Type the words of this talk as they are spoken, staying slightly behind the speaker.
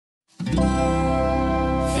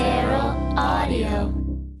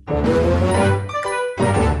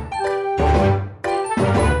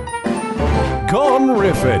Gone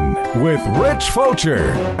Riffin' with Rich Fulcher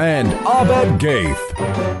and Abed Gaith.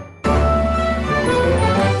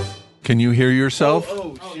 Can you hear yourself?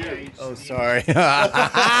 Oh, sorry.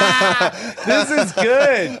 This is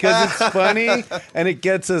good because it's funny and it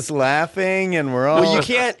gets us laughing and we're all you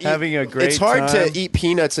can't having a great It's hard time. to eat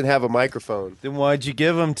peanuts and have a microphone. Then why'd you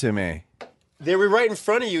give them to me? They were right in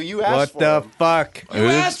front of you. You asked What for the them. fuck? You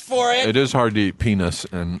asked for it. It is hard to eat peanuts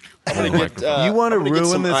and I'm gonna get, You want to I'm gonna get ruin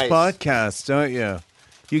some this ice. podcast, don't you?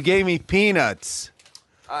 You gave me peanuts.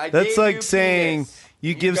 That's gave like you saying peanuts. you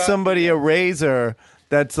You give got somebody a razor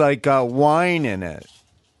that's like got wine in it.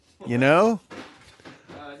 You know?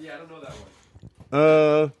 Yeah, I don't know that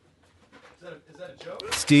one. Is that a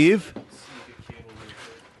joke? Steve?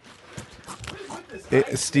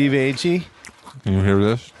 Steve Agee? Can you hear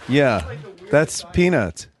this? Yeah, that's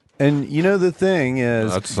peanuts. And you know the thing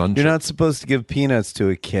is, That's sun you're chip. not supposed to give peanuts to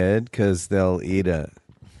a kid because they'll eat it.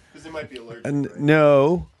 Because they might be allergic. And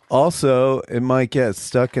no, also it might get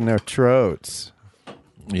stuck in their throats.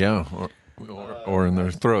 Yeah, or in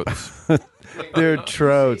their throats. Their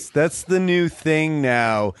throats. That's the new thing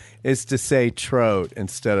now, is to say throat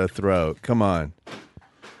instead of throat. Come on.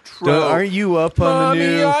 Aren't you up on the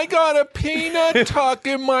new? I got a peanut tuck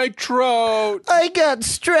in my throat. I got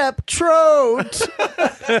strep throat.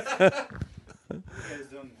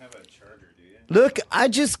 Look, I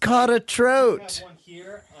just caught a throat. One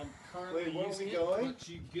here. I'm currently using it, but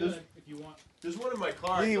you good if you want. There's one in my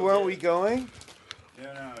car. Lee, weren't we going?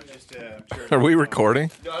 No, just Are we recording?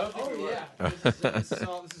 No, I don't think we were. yeah. This is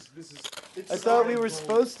all. This is. I thought we were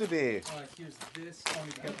supposed to be. Here's this. Oh,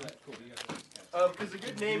 you got that. Cool. You got that. Because the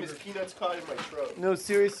good name is Peanuts Caught in My Throat. No,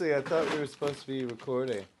 seriously, I thought we were supposed to be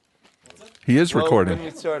recording. He is Well, recording. when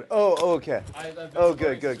we start. Oh, okay. I've been Oh,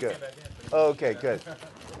 recording good. since I came back in. Oh, okay, good.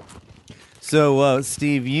 So,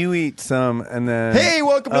 Steve, you eat some, and then. Hey,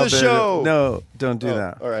 welcome to the show. No, don't do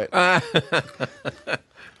that. All right. I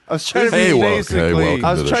was trying to Hey, be welcome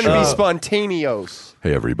I was to the trying to be show. spontaneous.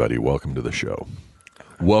 Hey, everybody, welcome to the show.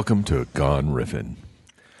 Welcome to Gone Riffin'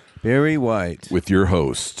 Barry White. with your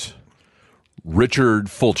host, Richard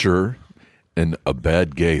Fulcher and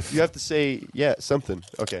Abed Gaith. You have to say, something.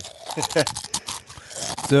 Okay.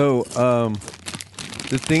 So,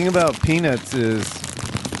 the thing about peanuts is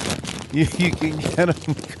you can get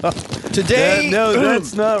them. Today, No,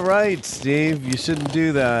 that's not right, Steve. You shouldn't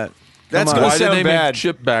do that. That's Come gonna on. Why do sound they bad. make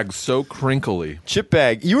chip bags so crinkly? chip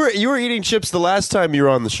bag. You were eating chips the last time you were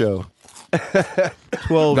on the show.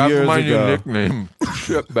 12 That's years my new ago. nickname,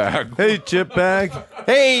 chip bag. Hey, chip bag.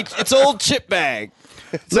 Hey, it's old chip bag.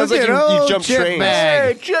 Sounds Look like at you old jumped chip trains.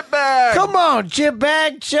 bag. chip bag. Come on, chip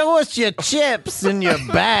bag. Show us your chips in your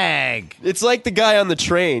bag. It's like the guy on the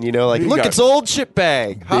train, like, You look, got it's old chip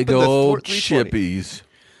bag. Hop Big in the old 320. chippies.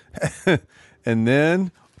 And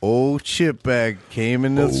then old chip bag came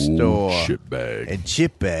in the store. Chip bag. And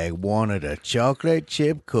chip bag wanted a chocolate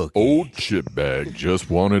chip cookie. Old chip bag just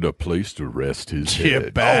wanted a place to rest his Chip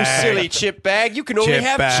head. bag. Oh, silly chip bag. You can only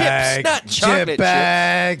have chips, not chocolate chip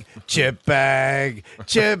bag, chip bag,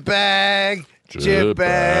 chip bag, chip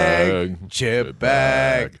bag, chip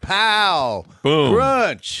bag. Pow! Boom.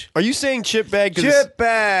 Crunch! Are you saying chip bag? 'cause Chip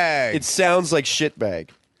bag. It sounds like shit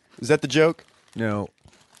bag. Is that the joke? no.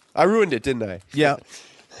 I ruined it, didn't I? Yeah.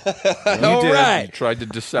 All did. right. Tried to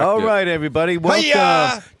dissect All it. right, everybody. Welcome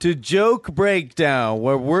Hiya! to Joke Breakdown,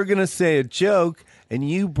 where we're gonna say a joke and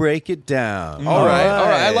you break it down. All right.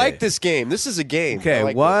 I like this game. This is a game. I Okay,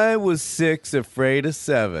 like why was 6 afraid of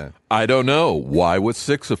 7? I don't know. Why was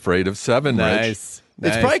 6 afraid of 7, Rich? Nice. this.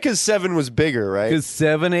 It's probably because 7 was bigger, right? because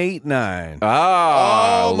 7, 8, 9.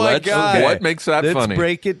 Ah, Oh, my God. What makes that Let's funny?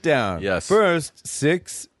 break it down. Yes. First,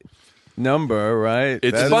 6 number, right?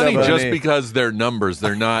 It's That's funny just funny. because they're numbers.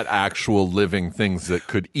 They're not actual living things that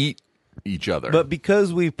could eat each other. But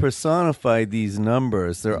because we personified these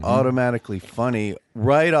numbers, they're automatically funny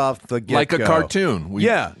right off the get-go. like a cartoon.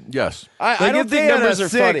 Yeah. Yes. I Like don't if they think had numbers a are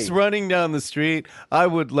 6 funny. running down the street, I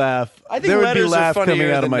would laugh. I think there would be letters are laugh funnier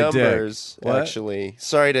coming out than of my numbers, dick. What? actually.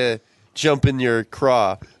 Sorry to jump in your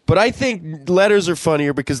craw. But I think letters are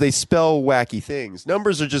funnier because they spell wacky things.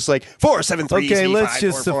 Numbers are just like 4, 7, 3, Okay, 3, let's 5,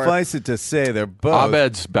 just 4, 4. suffice it to say they're both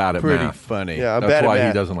Abed's bad at pretty math. funny. Yeah, I'm That's bad why at he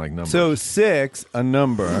math. doesn't like numbers. So 6, a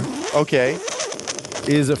number, Okay.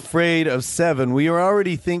 is afraid of 7. We were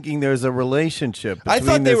already thinking there's a relationship I between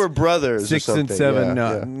thought they this were brothers 6 or and something. 7. Yeah,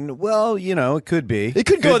 no, yeah. Well, it could be. It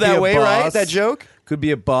could go be that a way, right? boss. That joke? Could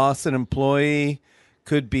be a boss, an employee.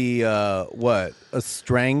 Could be what? A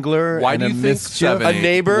strangler. why and do a you think mischief? 7, A 8?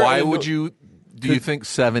 neighbor? Why would you? Do you think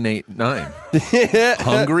 7, 8, 9?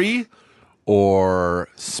 Hungry or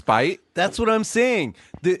spite. That's what I'm saying.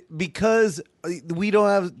 Because we don't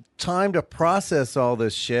have time to process all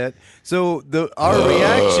this shit. So our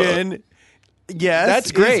reaction, yes,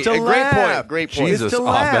 That's great. is to A great laugh. point. Great point. Jesus, Is to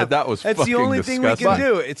laugh. Ahmed, that was That's the fucking only thing we can disgusting.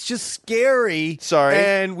 do. It's just scary. Sorry.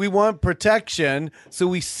 And we want protection, so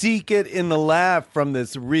we seek it in the laugh from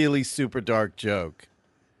this really super dark joke.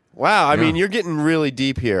 Wow, I mean, you're getting really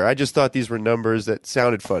deep here. I just thought these were numbers that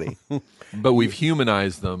sounded funny. But we've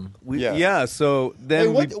humanized them. Yeah. So then Hey,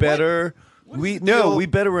 what- we better. what is the deal? We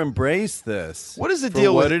better embrace this. What is the for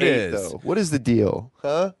deal what with it 8, is? though? What is the deal?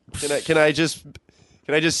 Huh? Can I just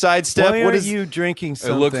sidestep? Why What aren't is you drinking It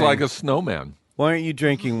something? looks like a snowman. Why aren't you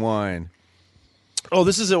drinking wine? Oh,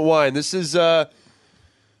 this isn't wine. This is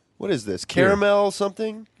what is this? Caramel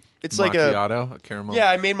something? It's like a macchiato, a caramel.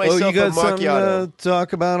 yeah. I made Oh, myself you got a something macchiato. to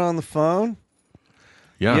talk about on the phone?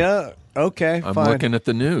 yeah. Yeah. Okay. I'm fine. looking at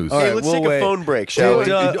the news. All Hey, right, let's we'll take wait. a phone break, shall we?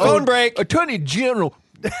 Phone break. Attorney General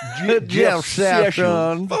Jeff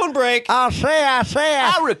Sessions. Phone break. I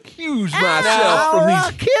recuse myself from these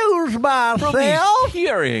accuse myself.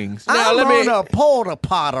 hearings. Now, I'm let me- on a porta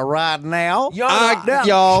potter right now. Yana,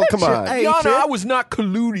 y'all, come on. Yana, I was not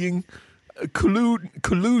collusioning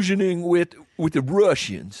with the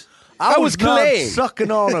Russians. I was not Clay. sucking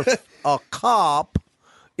on a cop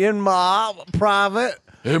in my private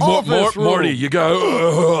Hey, office room. Morty, you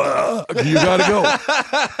go. You gotta go.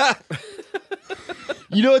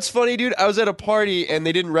 You know what's funny, dude? I was at a party and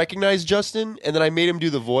they didn't recognize Justin, and then I made him do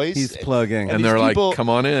the voice. He's plugging. And these they're people- like, "Come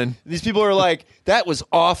on in." These people are like, "That was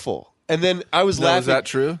awful." And then I was No, laughing. is that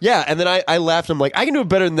true? Yeah. And then I laughed. I'm like, I can do it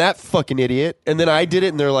better than that fucking idiot. And then I did it,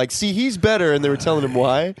 and they're like, "See, he's better." And they were telling him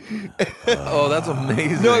why. Oh, that's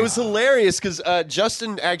amazing. No, it was hilarious because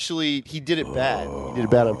Justin actually he did it bad. He did it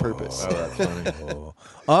bad on purpose. That's funny.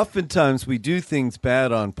 Oftentimes we do things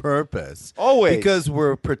bad on purpose. Always. Because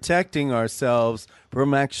we're protecting ourselves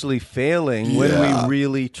from actually failing when we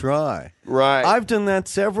really try. Right. I've done that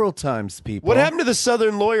several times, people. What happened to the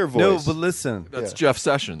Southern lawyer voice? No, but listen. That's Jeff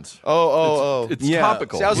Sessions. Oh. It's Yeah.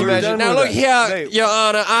 topical. See, I was We're imagining. done Now with look that. here, Wait. Your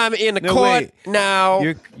Honor. I'm in the No, court wait. now.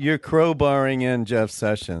 You're crowbarring in Jeff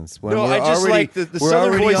Sessions. When No, we're I just already, like the we're Southern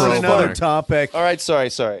already voice on is another fun. topic. All right, sorry.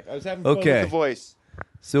 I was having fun with Okay. the voice.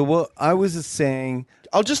 So what I was saying,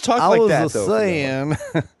 I'll just talk I like was that, though. saying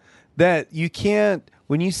that you can't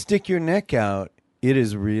when you stick your neck out. It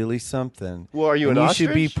is really something. Well, are you and an you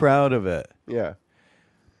should be ostrich? proud of it. Yeah.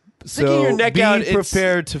 So Sticking your neck be out, it's-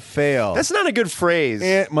 prepared to fail. That's not a good phrase.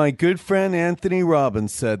 And my good friend Anthony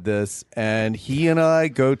Robbins said this, and he and I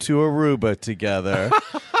go to Aruba together.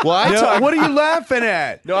 Well, I No, talk. what are you laughing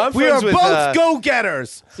at? No, I'm we friends are with, both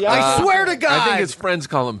go-getters. I swear to God. I think his friends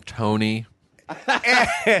call him Tony.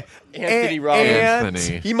 Anthony Robbins.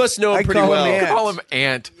 Anthony. He must know him I pretty call him well. Ant. Call him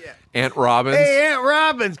Aunt. Aunt Robbins. Hey, Aunt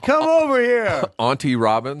Robbins, come over here. Auntie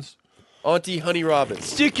Robbins. Auntie Honey Robbins.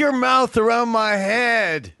 Stick your mouth around my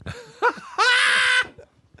head.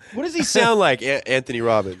 What does he sound like, Anthony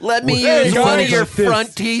Robbins? Let me Hey, use guys, one of your like this.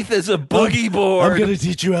 front teeth as a boogie board. I'm going to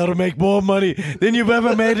teach you how to make more money than you've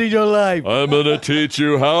ever made in your life. I'm going to teach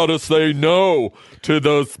you how to say no to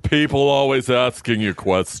those people always asking you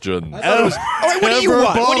questions. All right, what do you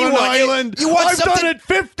want? What do you want? Island. You want I've something? done it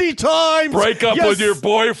 50 times. Break up Yes. with your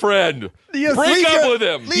boyfriend. Yes. Break Leave up your- with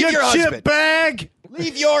him. leave You your chip husband. bag.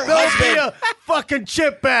 Leave your Don't be husband. a fucking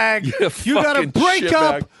chip bag. You You gotta fucking break chip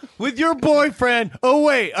up bag. with your boyfriend. Oh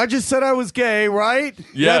wait, I just said I was gay, right?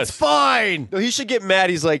 Yes. That's fine. No, he should get mad.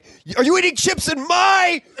 He's like, "Are you eating chips in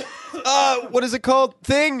my what is it called?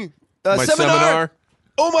 Thing? My seminar?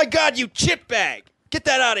 Oh my God, you chip bag! Get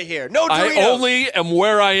that out of here! No Doritos. I only am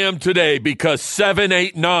where I am today because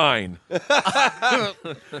 789.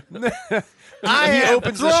 I He have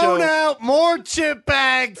opens the thrown show. out more chip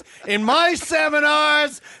bags in my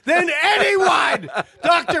seminars than anyone.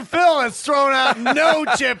 Dr. Phil has thrown out no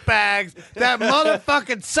chip bags. That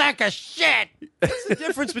motherfucking sack of shit. What's the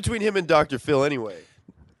difference between him and Dr. Phil anyway?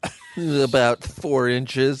 About 4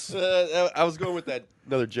 inches. I was going with that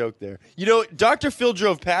another joke there. You know, Dr. Phil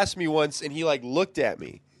drove past me once and he like looked at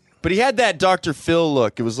me, but he had that Dr. Phil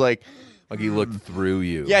look. It was like, Like he looked through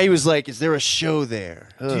you. yeah, he was like, "Is there a show there?"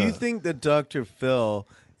 Do you think that Dr. Phil,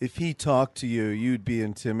 if he talked to you, you'd be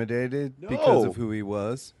intimidated because No. of who he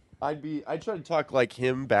was? I'd try to talk like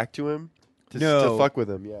him back to him to No. fuck with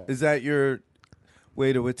him. Yeah, Is that your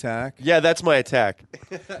way to attack? yeah, that's my attack.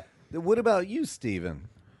 What about you, Steven?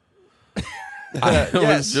 I Yes.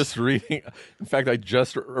 was just reading. In fact, I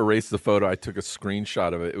just erased the photo. I took a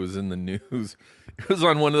screenshot of it. It was in the news. It was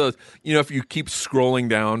on one of those, if you keep scrolling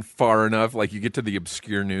down far enough, like you get to the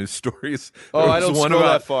obscure news stories. Oh, I don't scroll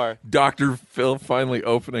that far. Dr. Phil finally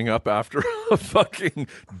opening up after a fucking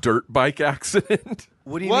dirt bike accident.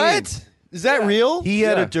 What do you mean? Is that real? He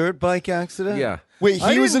had a dirt bike accident? Yeah. Wait,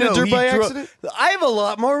 I he was in didn't a know dirt he bike dro- accident? I have a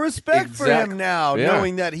lot more respect for him now, Yeah.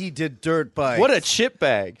 knowing that he did dirt bikes. What a chip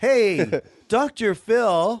bag. Hey, Dr.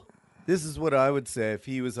 Phil, this is what I would say if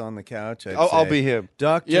he was on the couch. I'll be him.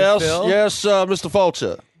 Dr. Yes, Phil? Mr.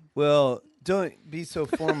 Fulcher. Well, don't be so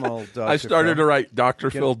formal, Dr. I started to Phil. write Dr.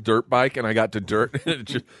 Phil dirt bike, and I got to dirt, and it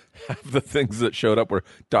just half the things that showed up were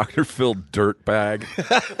Dr. Phil dirt bag.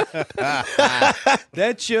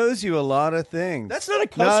 That shows you a lot of things. That's not a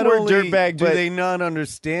cuss Not word, only dirtbag, do but- they not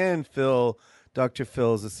understand Dr.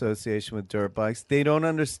 Phil's association with dirt bikes. They don't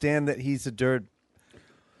understand that he's a dirt.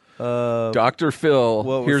 Dr. Phil,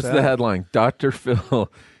 what was here's that? the headline. Dr.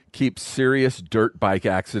 Phil keeps serious dirt bike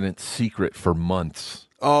accident secret for months.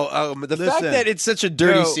 The fact Listen. that it's such a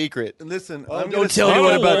dirty No, secret. Listen, Oh, I'm don't gonna tell stick me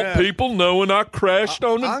what up about for him. people knowing I crashed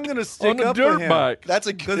on I'm gonna stick on a up dirt for him. bike. That's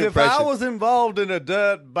a good Because if impression. I was involved in a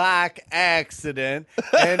dirt bike accident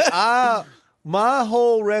and my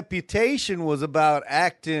whole reputation was about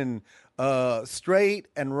acting straight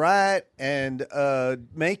and right and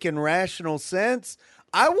making rational sense,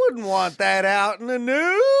 I wouldn't want that out in the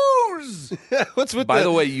news. What's with By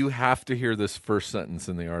the way, you have to hear this first sentence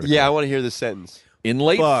in the article. Yeah, I want to hear this sentence. In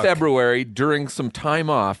late Fuck. February, during some time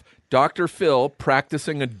off, Dr. Phil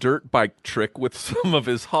practicing a dirt bike trick with some of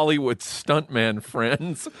his Hollywood stuntman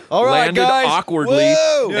friends All right, landed guys. awkwardly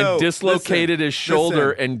Whoa. and No, dislocated his shoulder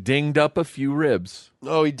listen. and dinged up a few ribs.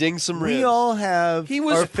 Oh, he dinged some ribs. We all have He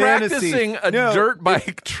was our practicing fantasies. a No, dirt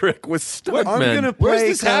bike trick with stuntmen. I'm going to Where's play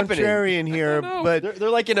this happening? contrarian here, but They're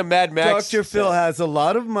like in a Mad Max. Dr. Phil set. has a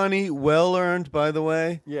lot of money, well earned, by the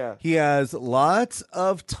way. Yeah. He has lots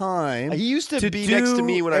of time. He used to be next to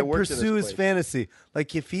me when I and worked in pursue this his place. fantasy.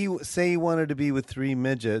 Like if he he wanted to be with 3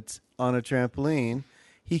 midgets on a trampoline,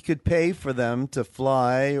 he could pay for them to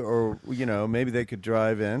fly, or maybe they could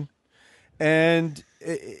drive in, and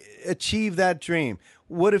achieve that dream.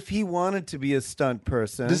 What if he wanted to be a stunt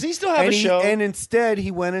person? Does he still have and a show? And instead, he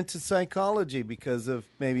went into psychology because of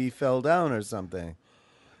maybe he fell down or something.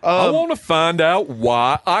 I want to find out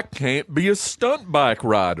why I can't be a stunt bike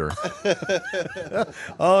rider.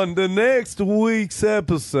 On the next week's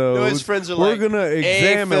episode, No, his friends are we're like, going to "Hey,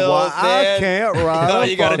 examine Phil, why I man, can't ride. oh, a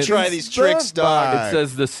you gotta fucking try these tricks, stunt dog." bike." It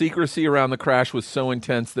says the secrecy around the crash was so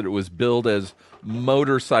intense that it was billed as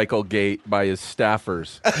motorcycle gate by his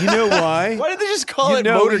staffers. You know why? Why did they just call it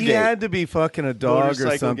He Motorgate? had to be fucking a dog or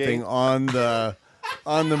Motorcycle something gate. on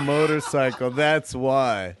the motorcycle. That's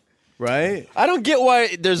why, right? I don't get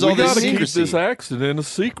why there's all We this gotta keep secrecy. this accident a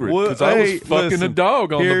secret Well, because I hey, was fucking listen, a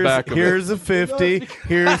dog on the here's- back of Here's it. a 50.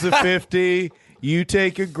 Here's a 50. You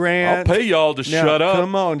take a I'll grant. pay y'all to Now, shut up.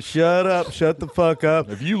 Come on, shut up. Shut the fuck up.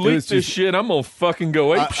 If you It leak was this just- shit, I'm gonna fucking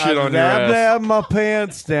go ape shit on your I ass. had my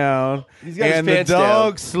pants down, He's got his and pants the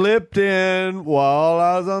dog down. slipped in while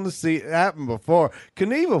I was on the seat. It happened before.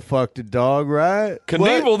 Knievel fucked a dog, right?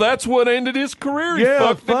 Knievel, that's what ended his career. He Yeah,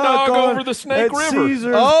 fucked the fuck dog on- over the Snake at River.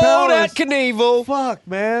 Caesar's Oh, Palace. that Knievel. Fuck,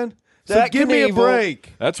 man. So That give me a Knievel.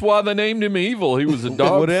 break. That's why they named him Evil. He was a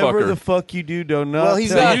dog Whatever fucker. the fuck you do not Well, he's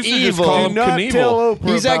tell not They used to just evil. call Do him not Knievel. tell Oprah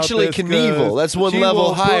He's about actually this, 'cause Knievel. That's one she level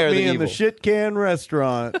will higher put me than in evil. the shit can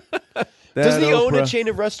restaurant. Doesn't he own a Oprah. chain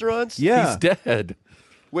of restaurants? Yeah. He's dead.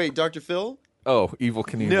 Wait, Dr. Phil? Oh, Evil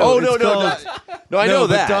Knievel. No, Oh, it's no, called- no, I know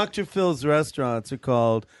but that. Dr. Phil's restaurants are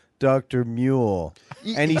called Dr. Mule,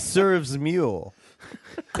 and he serves mule.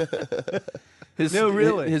 His, No,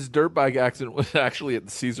 really. His dirt bike accident was actually at the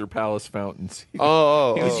Caesar Palace fountains.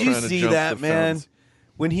 Oh, He was Did you trying to see jump that, the man? fence.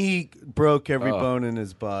 When he broke every bone in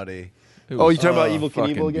his body. It Oh, was you talking about Evil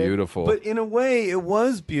fucking Knievel again? beautiful. But in a way, it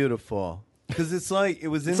was beautiful because it's like it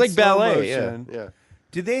was in It's like slow ballet. Yeah, motion. yeah.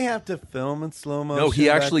 Did they have to film in slow motion? no, he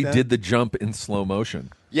back actually then? did the jump in slow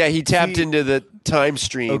motion. Yeah, he tapped See- into the time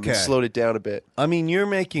stream Okay. and slowed it down a bit. I mean, you're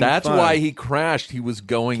making. That's fun. why he crashed. He was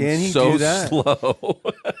going Can he so do that? slow.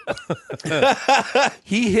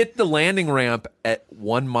 He hit the landing ramp at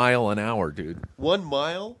 1 mile an hour, dude. 1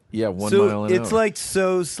 mile? Yeah, 1 So mile an it's hour. like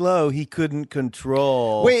so slow he couldn't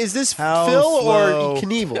control. Wait, is this how Phil slow- or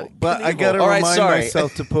Knievel? But I gotta All right, remind sorry.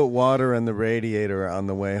 myself to put water in the radiator on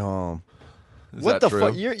the way home. Is What that the true?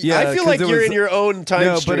 fuck? Yeah, I feel 'cause like it you're was- in your own time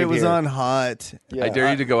No, stream but it was here. on hot. Yeah. I dare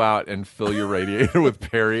you to go out and fill your radiator with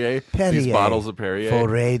Perrier. These bottles of Perrier. for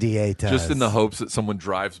radiators. Just in the hopes that someone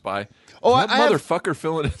drives by. Oh, Is that I have- motherfucker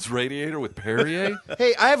filling his radiator with Perrier?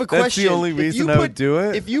 Hey, I have a That's question. the only If reason you I put- would do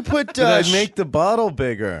it. If you put Then I'd make the bottle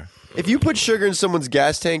bigger. if you put sugar in someone's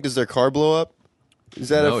gas tank, does their car blow up? Is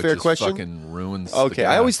that No, a it fair just question? fucking ruins. Okay, the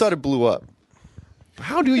I always gas. thought it blew up.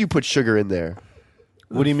 How do you put sugar in there?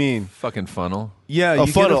 What do you mean? Fucking funnel. Yeah, A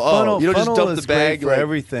you funnel. Get a funnel. Oh, you don't just Funnel dump is the bag, great for like-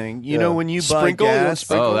 everything. You Yeah. know, when you buy Sprinkle? You don't gas,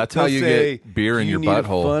 sprinkle? Oh, that's how they'll you say, get beer in "Do your you need a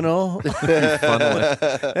butthole." Funnel. Funnel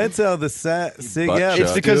it. That's how the sig butt apps chug.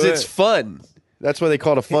 It's because do it's it. fun. That's why they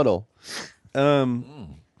call it a funnel.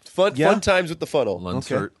 Fun Yeah. times with the funnel.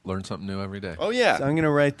 Learn something new every day. Oh, yeah. So I'm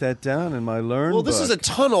gonna write that down in my learn. Well, this book. is a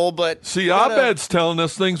tunnel, but... See, you gotta- Abed's telling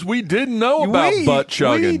us things we didn't know about we, butt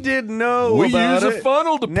chugging. We didn't know. We about use a it.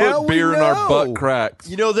 funnel to Now put we beer in our know. butt cracks.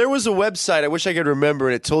 You know, there was a website, I wish I could remember,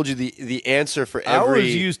 and it told you the answer for I every...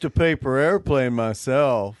 was used to paper airplane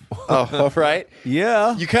myself. Oh, all right.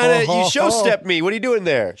 Yeah, You kind of... You show step me. What are you doing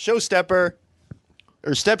there? Show stepper.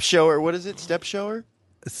 Or step shower. What is it? Step shower?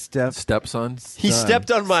 Stepson. He Son.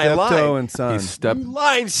 stepped on my Steptoe line. and son. He You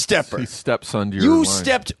line stepper. He stepson to your You line.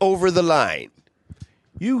 stepped over the line.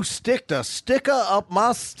 You sticked a sticker up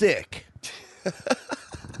my stick.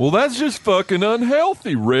 Well, that's just fucking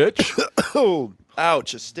unhealthy, Rich. Oh,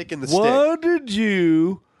 ouch. A stick in the stick. Why did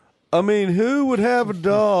you? I mean, who would have a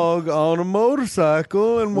dog on a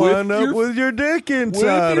motorcycle and With wind up your- with your dick With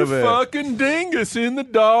inside your of it? fucking dingus in the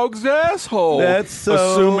dog's asshole. That's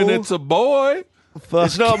so- Assuming it's a boy. Fuck.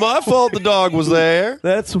 It's not my fault the dog was there.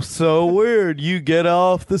 That's so weird. You get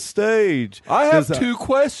off the stage. I have 'Cause two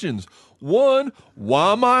questions. One,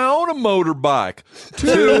 why am I on a motorbike?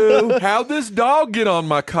 Two, how'd this dog get on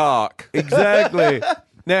my cock? Exactly.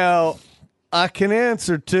 Now, I can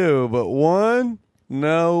answer two, but one,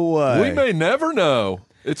 no way. We may never know.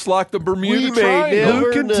 It's like the Bermuda We may Triangle. never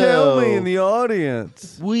Who can tell me know. in the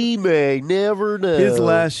audience? We may never know. His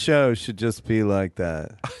last show should just be like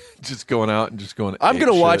that. Just going out and just going. I'm ape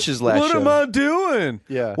going to watch shit. his last What show. am I doing?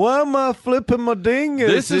 Yeah. Why am I flipping my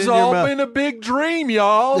dingus? This has in your all mouth? been a big dream,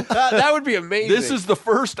 y'all. That would be amazing. This is the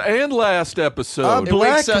first and last I episode. He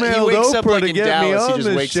wakes up- he blackmailed wakes up Oprah like to in get me Dallas. He on just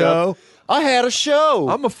this wakes show. up. I had a show.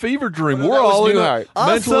 I'm a fever dream. Well, We're that was all in a Newhart.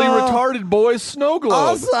 mentally I saw- retarded boys snow I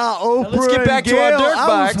globe. saw Oprah let's get back and to our Gail. dirt I was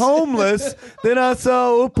bikes. homeless. Then I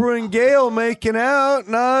saw Oprah and Gail making out,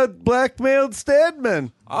 and I blackmailed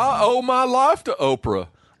Stedman. I owe my life to Oprah.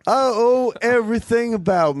 I owe everything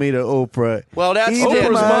about me to Oprah. Well, that's Even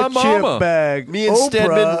Oprah's my my chip mama. bag. Me and Oprah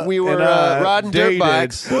Stedman, we were and I riding dirt dated.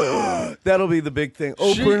 bikes. That'll be the big thing.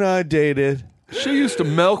 Oprah She- and I dated. She used to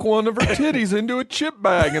milk one of her titties into a chip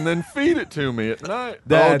bag and then feed it to me at night.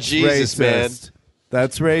 That's Jesus, racist. man.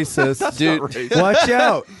 That's racist. Dude, Watch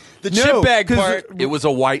out. The No, chip bag 'cause part. it was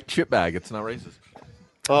a white chip bag. It's not racist.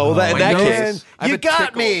 Oh, well, in my that nose. case. I have You a got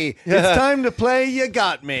tickle. me. It's time to play. You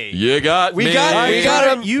got me. You got We me. got- we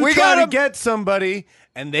got him. You We try got to him. get somebody,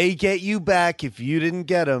 and they get you back if you didn't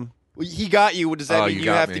get them. He got you. Does that Oh, mean you you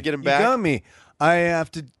got have me. to get him You back? got me. I have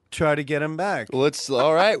to try to get him back. Well,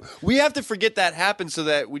 all right. We have to forget that happened so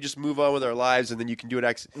that we just move on with our lives, and then you can do it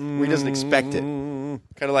where he doesn't expect it. Kind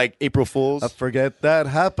of like April Fools. I forget that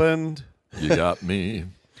happened. You got me.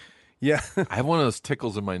 Yeah. I have one of those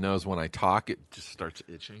tickles in my nose when I talk. It just starts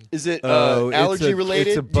itching. Is it Oh, allergy it's a, related?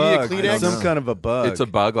 It's a Do you need a bug. Kleenex? Some kind of a bug. It's a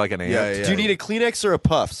bug like an ant. Yeah, yeah. Do you need a Kleenex or a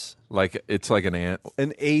Puffs? Like it's like an ant.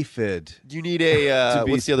 an aphid. Do you need a to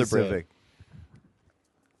be what's the other brand? specific.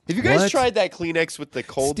 Have you guys What? tried that Kleenex with the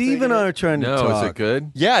cold? Steve thing and in I it? are trying to No, talk. is it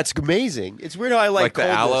good? Yeah, it's amazing. It's weird how I like the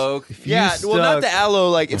coldness. aloe. Yeah, you well, not stuck- the aloe.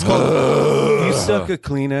 Like it's called. You stuck a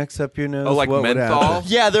Kleenex up your nose. Oh, like what would menthol? happen?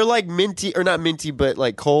 Yeah, they're like minty or not minty, but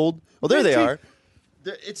like cold. Well, there they Minty. are.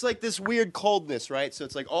 It's like this weird coldness, right? So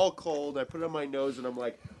it's like all cold. I put it on my nose, and I'm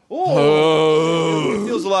like, oh, it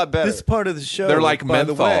feels a lot better. This part of the show. They're like by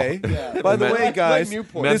menthol. the way. By the Men- way, like guys.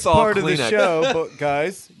 Newport. This Menthol part of the Kleenex. show, but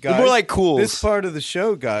guys, more like Cools. This part of the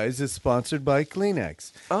show, guys, is sponsored by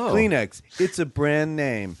Kleenex. Oh. Kleenex. It's a brand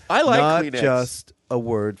name. I like not Kleenex. just a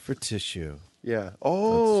word for tissue. Yeah.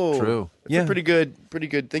 Oh, true. That's Yeah. a pretty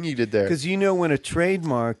good thing you did there. Because you know when a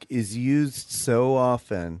trademark is used so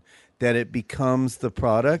often that it becomes the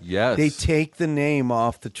product, Yes. they take the name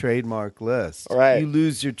off the trademark list. All right. You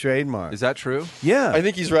lose your trademark. Is that true? yeah. I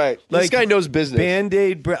think he's right. This Like, guy knows business.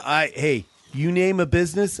 Band-Aid. Hey, you name a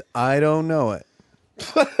business, I don't know it.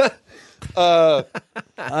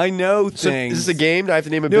 I know So things. is this a game? Do I have to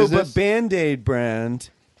name a No, business? but Band-Aid brand.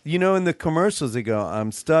 You know, in the commercials they go,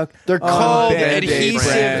 "I'm stuck." They're on called Band-Aid adhesive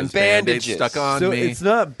brand. bandages. Stuck on So me. it's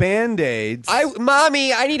not Band-Aids.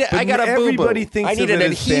 Mommy, I need. I got a boo-boo. everybody thinks I need of an it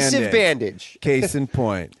as adhesive Band-Aid. bandage. Case in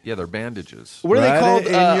point. Yeah, they're bandages. What are they Write called it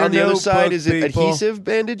in your on the other side? notebook, Is it people. adhesive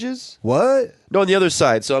bandages? What? No, on the other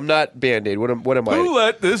side. So I'm not Band-Aid. What am I? Who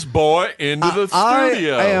let this boy into the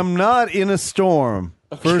studio? I am not in a storm.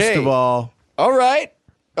 First Okay. of all, All right.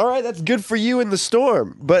 That's good for you in the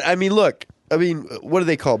storm. But I mean, look, I mean, what do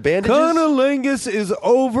they call bandages? Cunnilingus is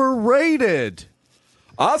overrated.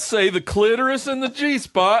 I'll say the clitoris and the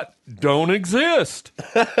G-spot don't exist.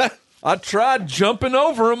 I tried jumping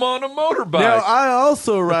over him on a motorbike. Now, I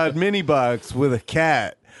also ride mini bikes with a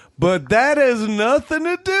cat, but that has nothing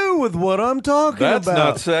to do with what I'm talking That's about.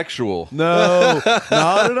 not sexual. No,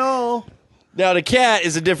 not at all. Now, the cat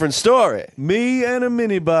is a different story. Me and a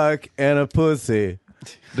mini bike and a pussy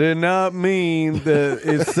did not mean that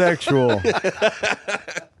it's sexual.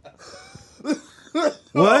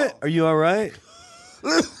 What? Are you all right?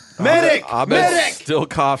 Medic! Abed's still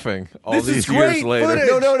coughing all This these is great years later.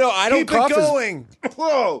 footage. No, I don't Keep cough it as- going.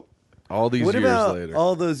 Whoa. All these What years about later.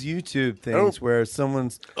 all those YouTube things where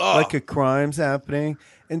someone's like a crime's happening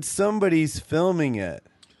and somebody's filming it?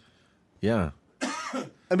 Yeah.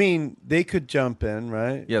 I mean, they could jump in,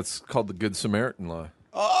 right? Yeah, it's called the Good Samaritan Law.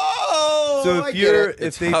 Oh, So if you're, if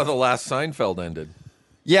It's they, how the last Seinfeld ended.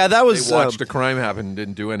 Yeah, that They was watched a crime happen and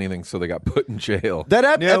didn't do anything, so they got put in jail.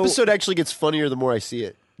 that No. episode actually gets funnier the more I see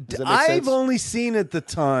it. Does that make I've sense? only seen it the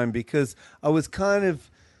time because I was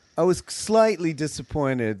slightly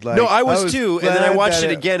disappointed. Like No, I was too, and then I glad watched that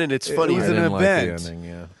it again, and it's it funnier. was I an didn't event. like the ending,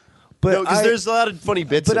 yeah. But because there's a lot of funny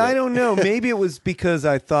bits. But in I it. don't know. Maybe it was because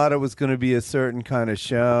I thought it was going to be a certain kind of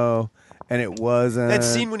show, and it wasn't. That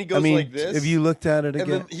scene when he goes I mean, like this, Have you looked at it And again?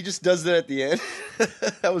 then he just does that at the end.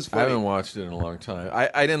 That was I funny. haven't watched it in a long time.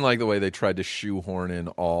 I didn't like the way they tried to shoehorn in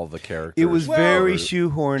all the characters. It was very Or-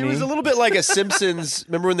 shoehorny. It was a little bit like a Simpsons.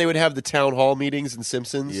 Remember when they would have the town hall meetings in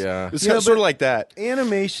Simpsons? Yeah. It was Yeah, sort of but- like that.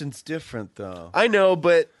 Animation's different, though. I know,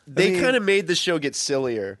 but they mean- kind of made the show get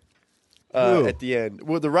sillier Who? at the end.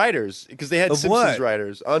 Well, the writers, because they had Of Simpsons what?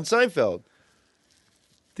 writers on Seinfeld.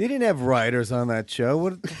 They didn't have writers on that show.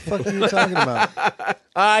 What the fuck are you talking about?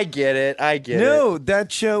 I get it. it. No, that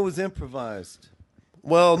show was improvised.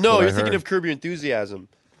 Well, no, what I you're thinking heard. of Curb Your Enthusiasm.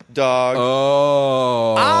 Dog.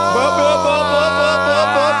 Oh.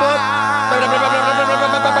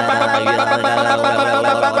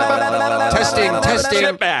 Testing.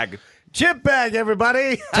 Chip bag. Chip bag,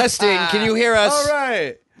 everybody. Testing. Can you hear us? All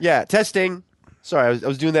right. Yeah, testing. Sorry, I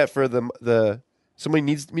was doing that for the. Somebody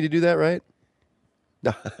needs me to do that, right?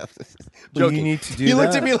 No, joking. you need to do He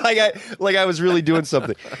looked that? at me like I was really doing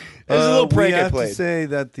something. It was a little prank we I have played. to say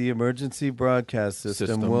that the emergency broadcast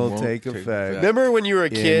system will won't take take effect. effect. Remember when you were a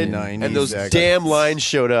kid 90 and those seconds. damn lines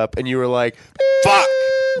showed up and you were like, "Fuck!"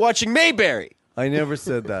 watching Mayberry. I never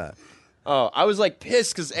said that. Oh, I was like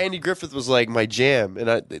pissed because Andy Griffith was like my jam, and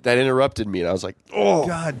that interrupted me, and I was like, "Oh,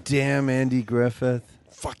 God damn, Andy Griffith.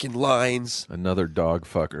 fucking lines!" Another dog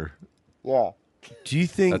fucker. Yeah. Do you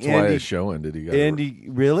think That's why Andy? his show ended. He got Andy,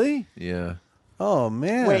 really? Yeah. Oh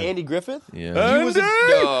man. Wait, Andy Griffith? Yeah. He was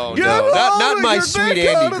not my sweet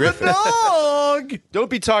Andy Griffith. Dog. Don't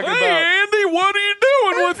be talking Hey, about. Andy, what are you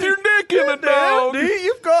doing with your dick in a dog? Andy,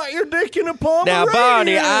 you've got your dick in a Pomeranian. Now,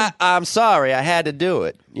 Barney, I'm sorry, I had to do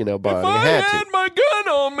it. You know, Barney, If I I had had to. my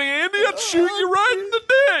gun on me, Andy, I'd shoot you right in the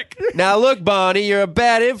dick. Now, look, Barney, you're a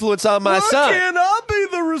bad influence on my Why son. can't I be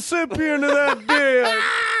the recipient of that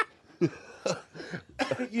dick?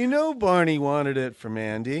 You know Barney wanted it from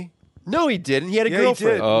Andy. No, he didn't. He had a Yeah, he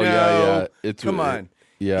girlfriend. did. Oh, No. yeah. It's Come on.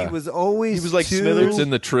 Yeah. He was always He was like too... Smithers? It's in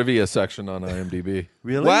the trivia section on IMDb.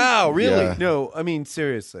 Really? Wow, really? Yeah. No, I mean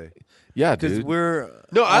seriously. Yeah, Because dude. we're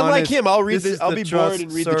No, I like honest, him. I'll read this this. is I'll the be trust bored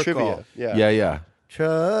and read circle. the trivia. Yeah. Yeah.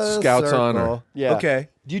 Trust Scouts circle. honor. Yeah. Okay.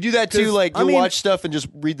 Do you do that too? 'Cause, Like I you'll mean- watch stuff and just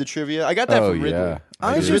read the trivia. I got that Oh, from Ridley. yeah.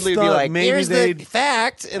 I Because just Ridley would be thought like, maybe "Here's the they'd-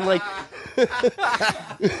 fact," and like,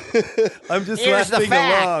 I'm just "Here's the laughing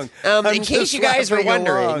fact." along. I'm In case just you guys were laughing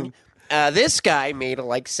wondering, along. this guy made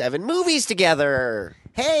like 7 movies together.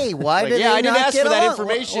 Hey, why Like, did yeah, he I didn't not ask get for that along?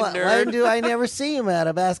 information, Why nerd. do I never see him at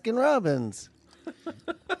a Baskin Robbins?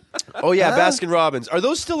 Oh yeah, Huh? Baskin Robbins. Are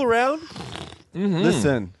those still around?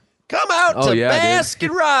 Listen, Come out Oh, to yeah, dude. Baskin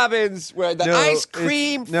Robbins, where the No, ice it's-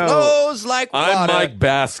 cream no. flows like I'm water. Mike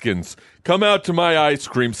Baskins. Come out to my ice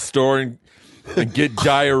cream store and get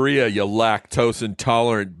diarrhea, you lactose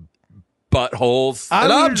intolerant buttholes.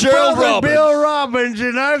 And I'm Gerald Brother Robbins. Bill Robbins,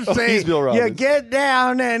 and I say he's Bill you Robbins. get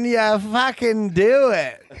down and you fucking do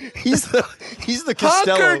it. He's the Hunker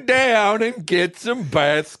Costello. down and get some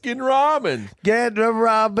Baskin Robbins. Get the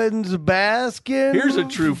Robbins basket. Here's a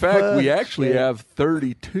true fact. We actually have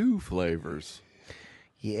 32 flavors,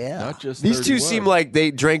 Yeah. not just These two 31. seem like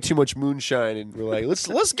they drank too much moonshine and were like,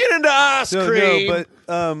 let's get into ice cream. No,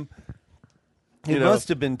 but it You know. must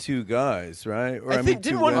have been 2 guys, right? Or I mean, think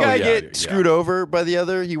didn't 2 one women. guy yeah, get yeah. screwed over by the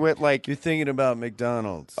other? He went like, You're thinking about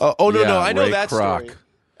McDonald's. no, Yeah, I know Ray that Kroc. story.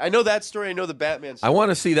 I know that story. I know the Batman I story. want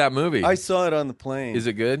to see that movie. I saw it on the plane. Is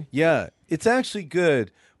it good? Yeah, it's actually good,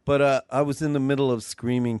 But I was in the middle of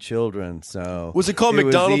Screaming Children, so Was it called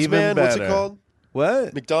McDonald's, even man? What's it better. called?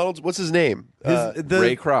 What? McDonald's. What's his name?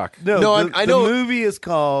 Ray Kroc. No, I know- The movie is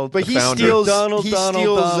called. But he founder. steals. Donald, he Donald,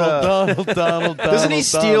 steals. Donald, Donald. Doesn't he Donald,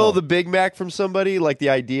 steal Donald. the Big Mac from somebody? Like the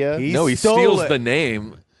idea. He No, he stole steals it. the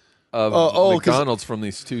name of 'cause- McDonald's from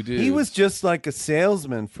these two dudes. He was just like a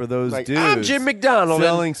salesman for those Like, dudes. I'm Jim McDonald.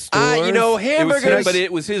 selling and stores. you know, It was hamburgers. his, but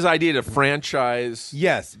it was his idea to franchise.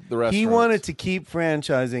 Yes, The he restaurants. wanted to keep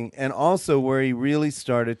franchising, and also where he really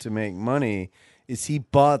started to make money is he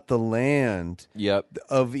bought the land Yep.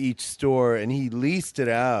 of each store and he leased it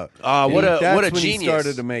out. Ah, And what a- that's what a when genius. He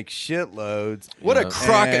started to make shitloads. what a Yeah.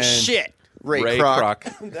 crock of And- shit, Ray Ray Kroc.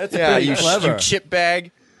 Kroc. That's Yeah, pretty you clever. chip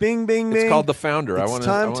bag. Bing, bing, bing. It's called The Founder. It's I want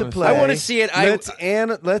time to play. I wanna see it.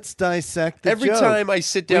 Let's dissect the Every joke. time I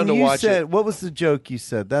sit down when to you watch said, it. What was the joke you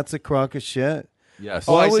said? That's a crock of shit. Yes.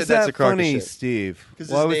 Oh, Why I was said that's that a crock of funny, shit. Steve? 'Cause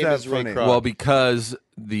his Why was name that is Ray funny? Kroc. Well, because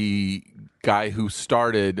the guy who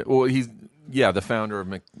started, the founder of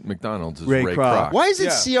McDonald's is Ray Ray, Kroc. Kroc. Why is it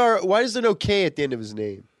Yeah. CR? Why is there no K at the end of his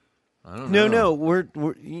name? I don't know. No,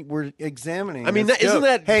 we're examining. I mean, this isn't joke.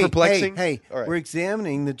 that hey, perplexing? Hey, All right. we're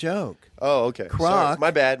examining the joke. Oh, okay. Kroc. Sorry. My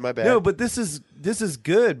bad. No, but this is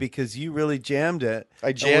good because you really jammed it. I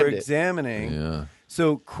and jammed we're it. examining. Yeah.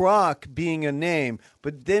 So Kroc being a name,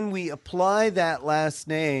 but then we apply that last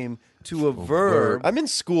name to a verb. I'm in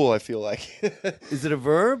school. I feel like Is it a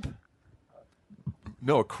verb?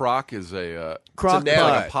 No, a crock is a Crock it's pot.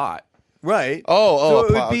 like a pot. Right. Oh, So a it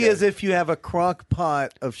would pot, be okay. as if you have a crock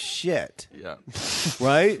pot of shit, Yeah.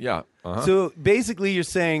 right? Yeah. Uh-huh. So basically, you're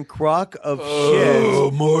saying crock of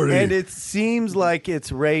shit. Morty. And it seems like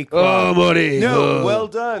it's Ray Kroc. Morty. No, well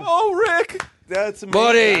done. Oh, Rick. That's amazing.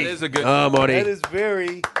 Morty. That is a good. Morty. That is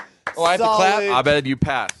very Oh, I have to clap? solid I bet you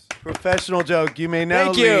pass. professional joke. You may now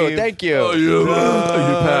Thank you. leave. Thank you. you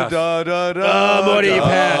pass. Da, da, da, Morty, you da,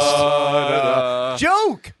 passed. da.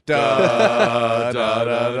 Joke. Da, da, da,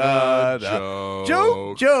 da, da.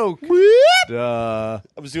 Joke. Da.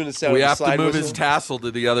 I was doing the sound. We of the have to slide move whistle. his tassel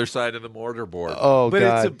to the other side of the mortar board. Oh But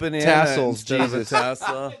God! it's a banana tassels. instead of a Jesus.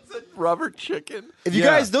 tassel. Rubber chicken. If you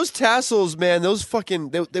Yeah. guys, those tassels, man, those fucking,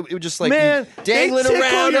 they were just like Man, dangling they tickle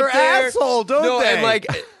around your up there. asshole, don't no, they? and like,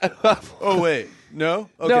 Oh wait, no.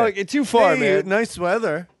 no, Okay. it's too far, Hey, man. Nice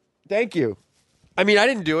weather. Thank you. I mean, I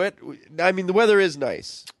didn't do it. I mean, the weather is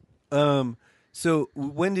nice. So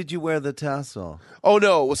when did you wear the tassel? Oh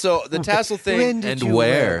no! So the tassel thing. When did And you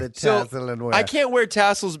where? wear the So tassel and where? I can't wear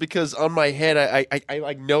tassels because on my head I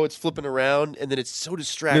like know it's flipping around and then it's so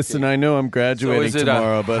distracting. Listen, I know I'm graduating is it a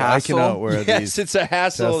tomorrow, but I hassle? cannot wear yes, these. it's a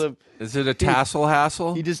hassle. Tassel. Is it a tassel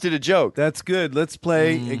hassle? He just did a joke. That's good. Let's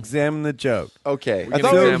play Examine the Joke. Okay, We're I gonna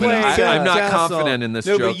thought we were examine it. playing. I'm not tassel. confident in this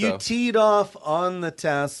no, joke, but you though. teed off on the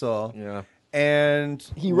tassel. Yeah. And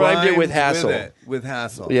He rhymed it with hassle. With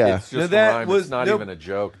hassle. Yeah. It's Now just that rhyme. was It's not no- even a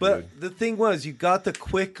joke, But dude. the thing was, you got the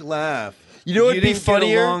quick laugh. You know what'd be didn't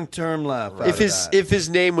funnier? Get a long-term laugh. out If of his that. if his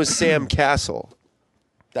name was Sam Castle,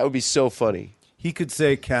 that would be so funny. he could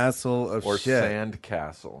say castle of Or shit. Sand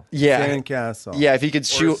Castle. Yeah, Sand castle. yeah. If he could Or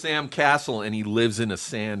shoot Sam Castle, and he lives in a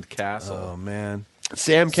sand castle. Oh man.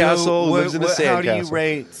 Sam Castle So lives in a sand how do you castle.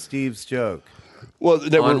 rate Steve's joke? Well,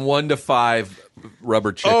 that On we're, 1 to 5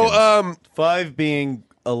 rubber chickens. 5 being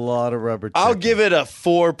a lot of rubber. I'll chicken. give it a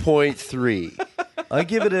 4.3. I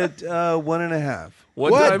give it a 1.5.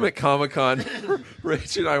 One What? time at Comic Con,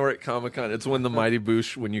 Rach and I were at Comic Con. It's when the Mighty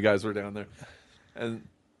Boosh, when you guys were down there, and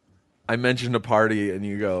I mentioned a party, and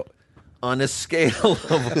you go, on a scale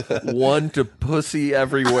of 1 to pussy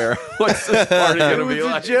everywhere, what's this party It gonna was be a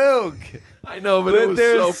like? joke. I know, but it But was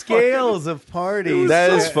there's so scales of parties.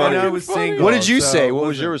 That is And funny. I was single. What did you so say? it What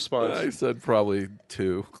was your wasn't- response? I said probably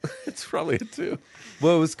 2. It's probably a 2.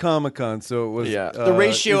 Well, it was Comic Con, so it was. Yeah. The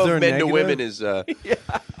ratio is there of a men to negative? women is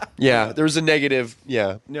yeah. There was a negative.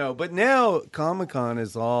 Yeah. No, but now Comic Con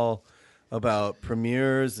is all about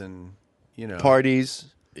premieres and Parties.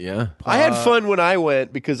 Yeah. I had fun when I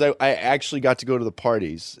went because I actually got to go to the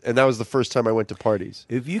parties, and that was the first time I went to parties.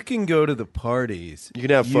 If you can go to the parties, You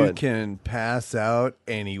can have fun. You can pass out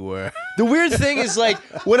anywhere. The weird thing is, like,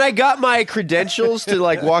 when I got my credentials to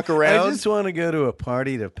like walk I around. just want to go to a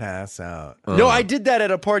party to pass out. No, I did that at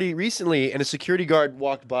a party recently, and a security guard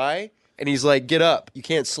walked by, and he's like, "Get up, you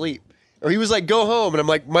can't sleep." Or he was like, "Go home," and I'm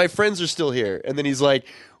like, "My friends are still here," and then he's like,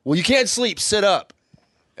 "Well, you can't sleep, sit up,"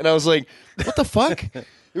 and I was like, "What the fuck?"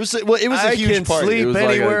 It was a I huge can party. sleep It was like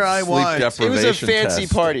a anywhere I sleep want. It was a deprivation fancy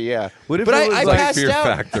test. party, yeah. What if but it was I like passed Fear out.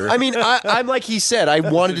 Factor? I mean, I'm like he said, I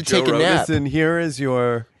wanted to Joe take a Rogan. nap. Listen,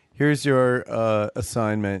 here's your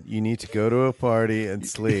assignment. You need to go to a party and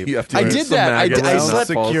sleep. You have to I eat did some that. I maggots I and slept.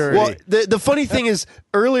 security. Well, the funny thing is,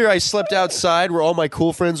 earlier I slept outside where all my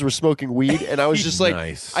cool friends were smoking weed, and I was just like,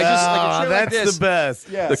 Nice. I just like a chair like that's this. the best.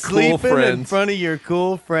 Yeah. The cool Sleeping in friends. front of your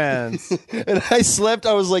cool friends. And I slept.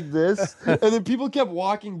 I was like this, and then people kept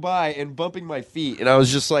walking by and bumping my feet, and I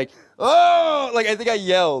was just like, oh, like I think I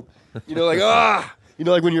yelled, like ah.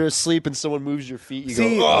 Like when you're asleep and someone moves your feet, you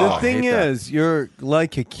See, go, oh. the thing hate that. is, you're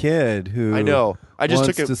like a kid who I know. I just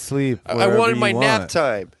wants took to sleep. I wherever wanted my you nap want.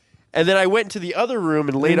 time. And then I went to the other room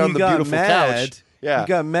and laid Then on you the got beautiful mad. couch. Yeah. You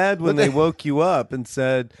got mad when But they they- woke you up and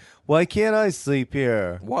said, "Why can't I sleep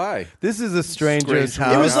here? Why? This is a stranger's Strange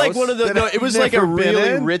house." It was like one of the. that No, I've it was like a never been really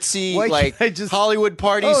in. ritzy, Why like can't I just- Hollywood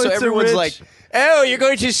party. Oh, so it's a everyone's rich- like, "Oh, you're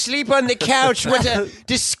going to sleep on the couch? What a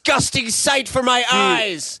disgusting sight for my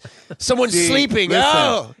eyes! Someone's See, sleeping. listen,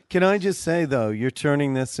 Oh." Can I just say though, you're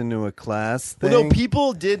turning this into a class thing. Well, no,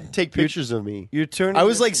 people did take pictures of me. You're turning. I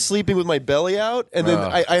was this- like sleeping with my belly out, and then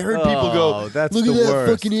Oh. I heard people go, Oh, that's "Look at the that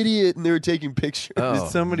worst. fucking idiot," and they were taking pictures. Oh, Did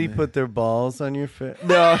somebody put their balls on your face?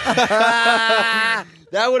 No,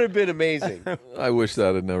 that would have been amazing. I wish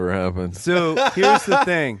that had never happened. So here's the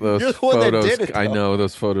thing. Those You're the one that photos, did it, I though. know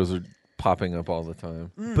those photos are popping up all the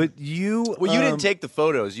time. But you, Well, you didn't take the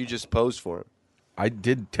photos; you just posed for him. I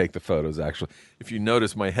did take the photos actually. If you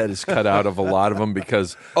notice, my head is cut out of a lot of them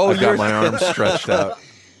because Oh, I've got my arms stretched out.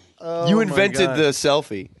 You my invented God. the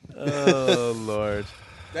selfie. Oh Lord.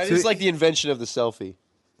 That So- is like the invention of the selfie.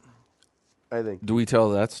 I think. Do we tell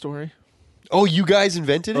that story? Oh, you guys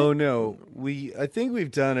invented it? Oh no, I think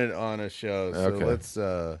we've done it on a show. So Okay. let's.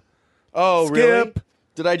 Oh, really? Skip.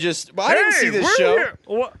 Did I just? Well, I didn't see this show.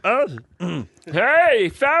 Hey,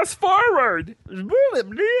 fast forward. Are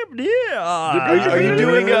you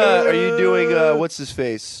doing? Are you doing? What's his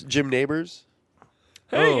face? Jim Neighbors.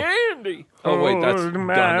 Hey, Andy. Oh, wait, that's Old Don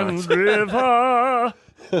Man Knotts.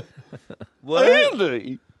 River.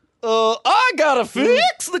 Andy. I gotta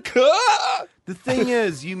fix the car. The thing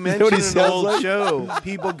is, you what he mentioned an sounds old like? show.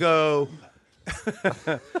 People go.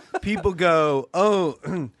 People go.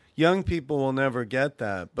 Oh, young people will never get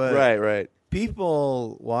that. But Right.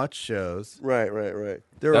 people watch shows. Right.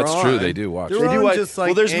 They're That's on. true, they do watch. They're They They do on watch- just like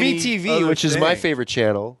well, there's any Me TV, other which is my thing. favorite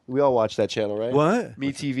channel. We all watch that channel, right? What?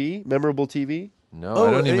 Me TV, memorable TV. No, Oh,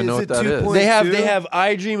 I don't even is know it what that 2.0? is. They have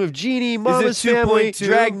I Dream of Jeannie, Mama's Family, 2.2?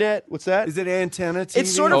 Dragnet. What's that? Is it antenna TV?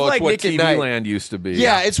 It's sort of Oh, like it's what Nick at TV Night. Land used to be.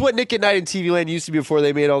 Yeah, it's what Nick at Night and TV Land used to be before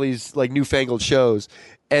they made all these like newfangled shows,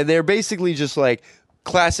 and they're basically just like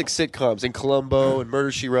classic sitcoms and Columbo and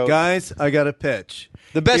Murder She Wrote. Guys, I got a pitch.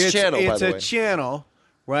 The best It's- channel, by It's the a way. channel,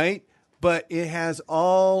 right? But it has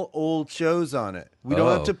all old shows on it. We don't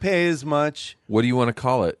Oh. have to pay as much. What do you want to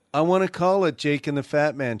call it? I want to call it Jake and the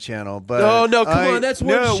Fat Man channel, but No, come on, that's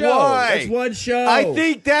one no, show. Why? That's one show. I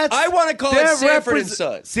think that's. I wanna call it that Sanford and represent-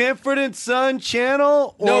 Son. Sanford and Son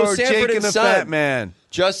channel, or No, Sanford Jake and and the Son. Fat Man.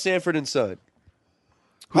 Just Sanford and Son.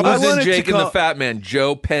 Who I was in wanted to Jake and the call- Fat Man?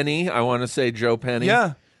 Joe Penny. I want to say Joe Penny.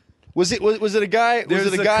 Yeah, Was it a guy? there's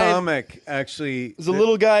was it a a guy? comic actually. It was a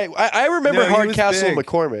little guy. I remember No, he was Hardcastle big.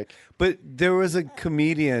 McCormick. But there was a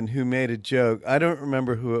comedian who made a joke. I don't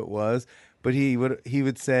remember who it was, but he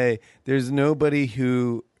would say, "There's nobody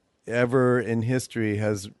who ever in history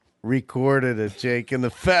has recorded a Jake and the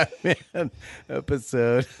Fat Man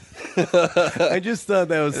episode." I just thought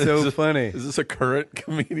that was so funny. Is this a current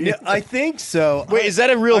comedian? Yeah, I think so. Wait, is that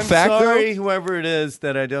a real I'm fact, though? sorry, whoever it is,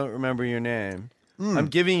 that I don't remember your name. I'm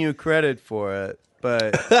giving you credit for it,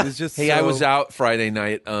 but it's just. Hey, I so- was out Friday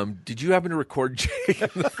night. Did you happen to record Jake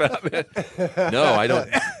and the Fat Man? No, I don't.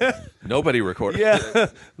 Nobody recorded. Yeah,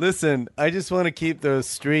 listen, I just want to keep the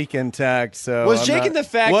streak intact. So Was I'm Jake not- and the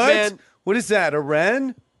Fat what? Man- What is that? A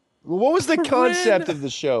wren? Well, what was the concept of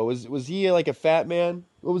the show? Was he like a fat man?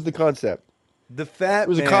 What was the concept? The Fat It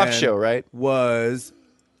was a Man cop show, right? Was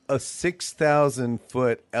a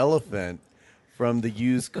 6,000-foot elephant from the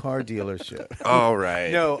used car dealership. All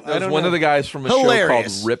right. No, That I was don't one know. of the guys from a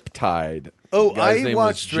Hilarious. show called Riptide. Oh, The guy's I name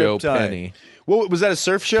watched was Joe Riptide. Penny. What was that? A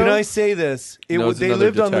surf show? Can I say this? No, it's They another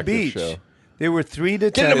lived on the detective beach. show. There were 3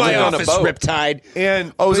 Get detectives. into my on a office, boat. Riptide.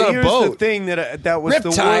 And Oh, it was but on a here's boat. the thing that was the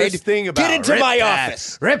Riptide, worst thing about get into my Riptide.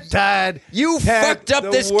 office. Riptide. You had fucked up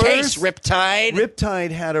the this case, worst- Riptide.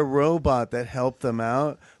 Riptide had a robot that helped them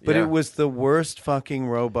out, but Yeah. it was the worst fucking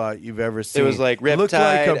robot you've ever seen. was like, It looked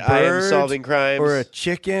like a Riptide, I am bird solving crimes. or a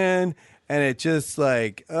chicken, and it just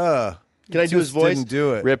like, Can I it do his just voice? Didn't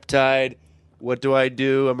do it. Riptide. What do I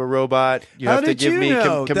do? I'm a robot. You How have to did give you me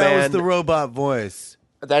know command. that was the robot voice?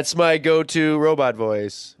 That's my go-to robot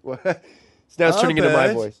voice. Now it's turning into my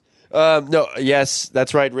Abed. voice. No, yes,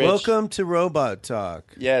 that's right, Rich. Welcome to Robot Talk.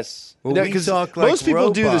 Yes. Well, No, we 'cause talk like most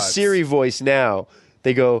people do the robots. Siri voice now.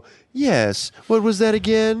 They go, yes. What was that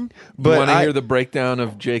again? You want to I- hear the breakdown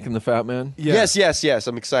of Jake and the Fat Man? Yes, yes, yes.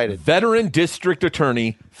 I'm excited. Veteran district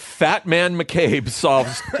attorney Fat Man McCabe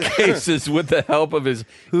solves cases with the help of his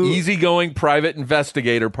easygoing private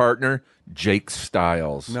investigator partner, Jake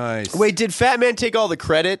Stiles. Nice. Wait, did Fat Man take all the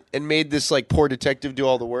credit and made this like poor detective do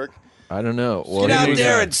all the work? I don't know. Well, Get he out was-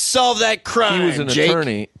 there and solve that crime. He was an Jake.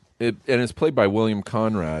 attorney, and it's played by William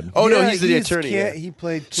Conrad. Oh no, Yeah, he's the attorney. yeah. He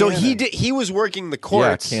played. So Cannon. he was working the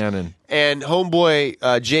courts. Yeah, Cannon. And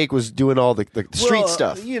homeboy Jake was doing all the street Well,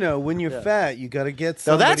 stuff. You know, when you're fat, you got to get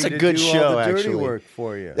Now, somebody that's a to good do show, all the dirty actually. work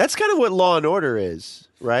for you. That's kind of what Law and Order is,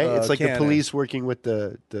 right? It's like the Cannon. police working with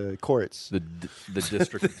the courts. The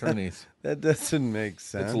district attorneys. That doesn't make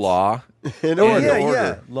sense. It's law. And Oh, order. yeah, order.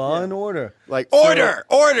 yeah. Law and order. Like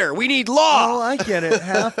order. We need Oh, law. I get it.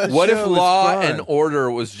 Half the What if show is law crime. and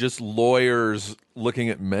order was just lawyers looking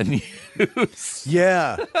at menus?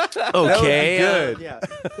 Yeah. Okay, Good. yeah.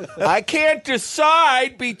 I can't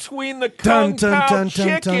decide between the Dun kung dun pao dun dun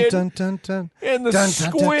chicken dun dun dun. and the Dun,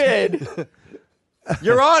 dun, dun, squid.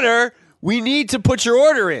 Your Honor, we need to put your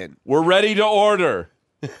order in. We're ready to order.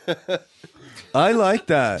 I like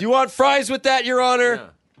that. Do you want fries with that, Your Honor?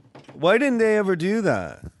 Why didn't they ever do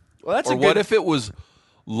that? Well, that's Or a good. what if it was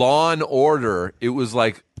law and order? It was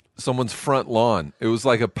like someone's front lawn. It was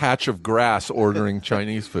like a patch of grass ordering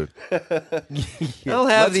Chinese food. I'll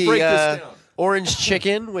have Let's break this the down. orange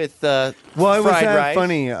chicken with Why was fried that rice.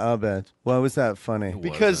 funny, Abed? Why was that funny?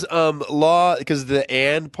 Because because the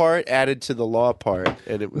and part added to the law part,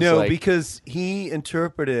 and it was No, like, because he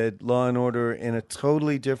interpreted Law and Order in a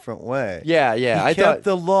totally different way. yeah, He I kept thought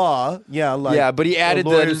the law, like Yeah, but he added the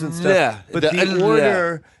lawyers and stuff. nah, But the the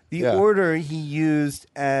order, Yeah. order he used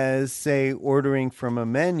as say ordering from a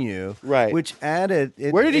menu, Right. Which added.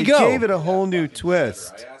 It, Where did he it go? Gave it a whole new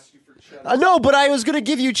twist. no, but I was going to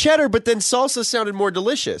give you cheddar, but then salsa sounded more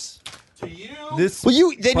delicious. This Well,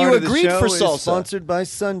 you then part you of the agreed show for is salsa. sponsored by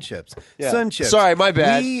Sun Chips. Yeah. Sun Chips. Sorry, my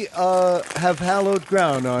bad. We have hallowed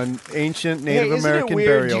ground on ancient Native Hey, isn't American it weird?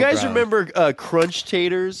 burial Do you guys ground. remember Crunch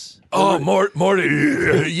Taters? Oh, Morty,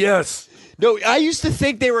 yes. No, I used to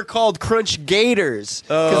think they were called Crunch Gators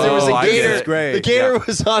because there was a I get gator. it. Great. The gator Yeah.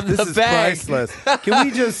 was on This the is bag. priceless. Can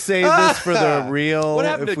we just save this for the real? What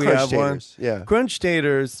happened if to we Crunch have Taters? one? Yeah. Crunch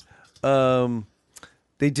Taters.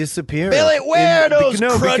 They disappeared. Billy, where are those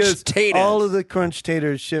Crunch because Taters? all of the Crunch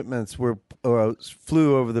Tater shipments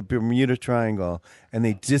flew over the Bermuda Triangle and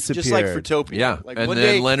they disappeared. Just like Fruitopia. Yeah, Like and one then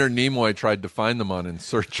day, Leonard Nimoy tried to find them on In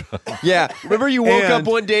Search of. yeah. Remember you woke And up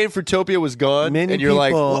one day and Fruitopia was gone, many and you're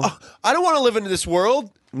like, people- well, I don't want to live in this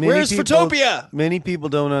world. Many Where's people- Fruitopia? Many people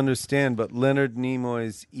don't understand, but Leonard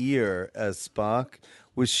Nimoy's ear as Spock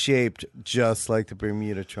was shaped just like the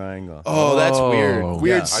Bermuda Triangle. Oh, that's weird. Oh,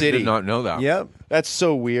 Weird I city. did not know that. Yep. That's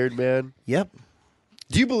so weird, man. Yep.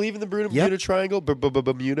 Do you believe in the Bermuda Triangle?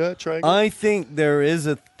 Bermuda Triangle? I think there is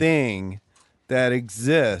a thing that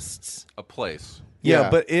exists. A place. Yeah, Yeah.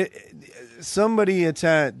 but somebody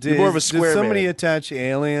attached. You're more of a square Did somebody man. attach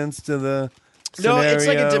aliens to the? No, it's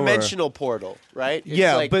like a scenario, or- dimensional portal, right? It's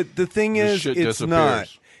Yeah, like- but the thing The is, shit it's disappears.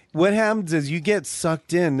 not. What happens is you get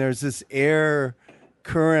sucked in. There's this air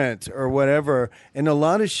current or whatever, and a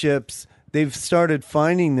lot of ships they've started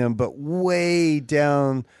finding them, but way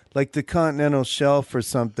down, like the continental shelf or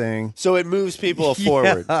something. so it moves people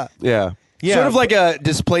forward. Yeah. Yeah, Sort of like a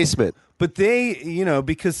displacement. But they,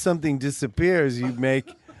 because something disappears, you make.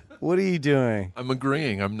 What are you doing? I'm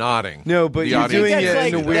agreeing. I'm nodding. No, but The you're audience- doing That's it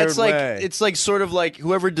like, in a weird that's like way. it's like sort of like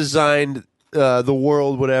whoever designed the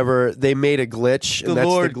world, whatever, they made a glitch. The and that's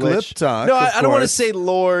Lord the glitch. Gliptop, No, of I don't want to course. say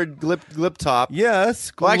Lord Gliptop.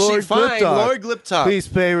 Yes. Well, actually, Lord fine, Gliptop. Lord Gliptop. Please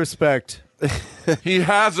pay respect. He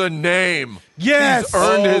has a name. Yes. He's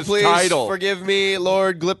earned his please title. forgive me,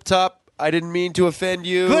 Lord Gliptop. I didn't mean to offend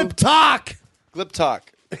you. Gliptalk. Gliptalk.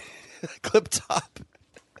 Gliptop.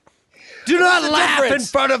 Do not the laugh difference? in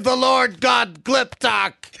front of the Lord God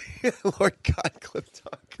Gliptalk. Lord God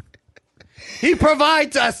Gliptalk. He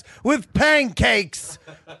provides us with pancakes.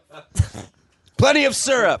 Plenty of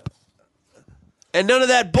syrup. And none of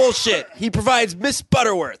that bullshit. He provides Miss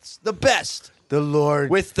Butterworth's, the best. The Lord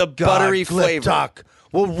With the God buttery flavor. Gliptalk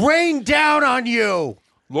will rain down on you.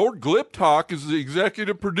 Lord Gliptalk is the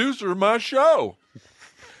executive producer of my show.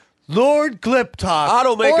 Lord Gliptalk I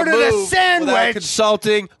don't make ordered a move a without sandwich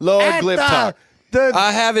consulting Lord at Gliptalk. the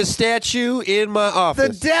I have his statue in my the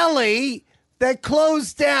office. deli that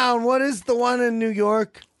closed down. What is the one in New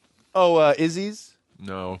York? Izzy's?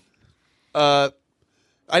 No. I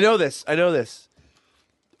know this.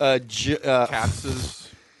 Katz's.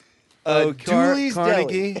 Dooley's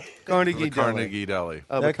Carnegie. Deli. Carnegie The Deli. Carnegie Deli.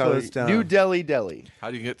 That goes down. New Delhi Deli. How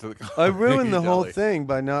do you get to the Carnegie I ruined the whole Deli? thing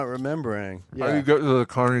by not remembering. How do you get to the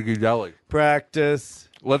Carnegie Deli? Practice.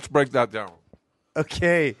 Let's break that down.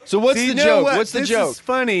 Okay. So what's See, the you know joke? what? What's the This joke? is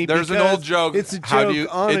funny. There's an because old joke. It's a joke How do you,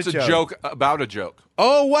 on it's a joke. about a joke.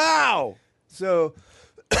 Oh, wow. So,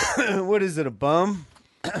 what is it? A bum?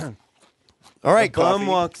 All right, Bum Coffee.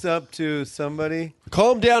 walks up to somebody.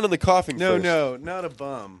 Calm down on the coughing No, first. no, not a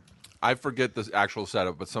bum. I forget the actual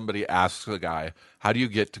setup, but somebody asks the guy, "How do you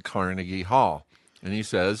get to Carnegie Hall?" And he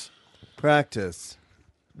says, Practice.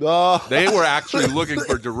 Oh. they were actually looking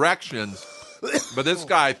for directions, but this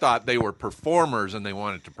guy thought they were performers and they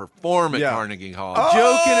wanted to perform at Yeah. Carnegie Hall.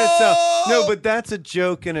 Joke in itself. No, but that's a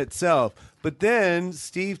joke in itself. But then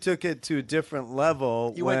Steve took it to a different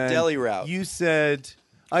level. You went when deli route. You said,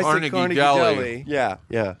 I Carnegie said Carnegie Deli. Deli. Yeah,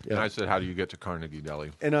 yeah, And I yeah. said, "How do you get to Carnegie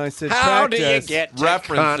Deli?" And I said, How do you practice. get to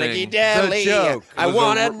Referencing Carnegie Deli? the joke. I It was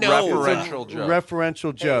want a to know. referential joke.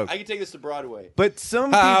 Referential joke. I can take this to Broadway. But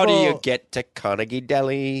some How do people. you get to Carnegie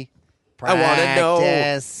Deli? I want to know.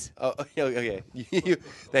 Practice. Oh, okay.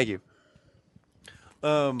 Thank you.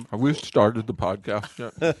 Have we started the podcast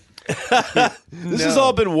yet? This has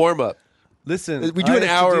all been warm up. Listen, We do I an have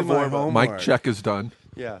to hour do of my warm-up. homework. Mic check is done.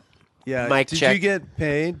 Yeah. Yeah. Mic Did check. you get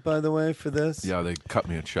paid, by the way, for this? Yeah, they cut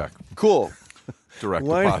me a check. Cool. Direct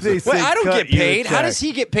Why deposit. did they say Wait, I don't cut get you a paid. How check? does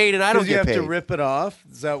he get paid and I don't Because you get have paid? to rip it off.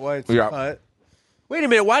 Is that why it's Yeah. cut? Wait a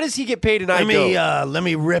minute. Why does he get paid and I don't? Let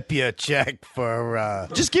me rip you a check for.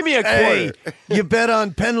 Just give me a Hey, quarter. you bet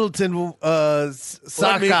on Pendleton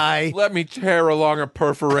sockeye. Let me tear along a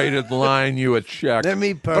perforated line you a check. Let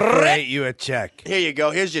me perforate you a check. Here you go.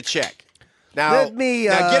 Here's your check. Now, Let me,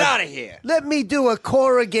 now get out of here. Let me do a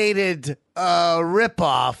corrugated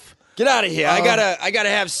rip-off Get out of here. I gotta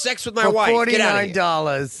have sex with my for wife. Get out of here.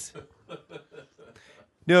 $49.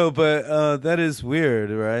 No, but that is weird,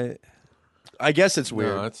 right? I guess it's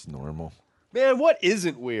weird. No, that's normal. Man, what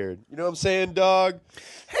isn't weird? You know what I'm saying, dog?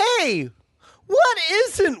 Hey, what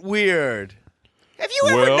isn't weird? Have you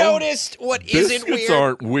ever Well, noticed what isn't Biscuits weird?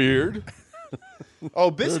 aren't weird. Oh,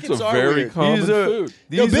 It's biscuits a are very weird. common These are- food.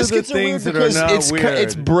 These No, are the biscuits are weird things that are because not it's weird.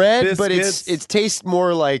 it's bread, but Biscuits, it tastes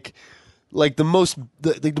more like the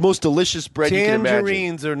most delicious bread you can imagine.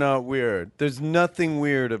 tangerines are not weird. There's nothing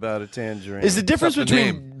weird about a tangerine. Is the difference Except the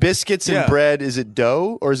between name. biscuits and Yeah. bread? Is it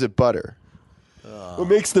dough or is it butter? What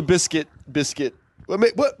makes the biscuit?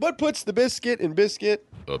 What puts the biscuit in biscuit?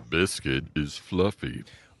 A biscuit is fluffy.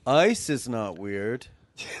 ice is not weird.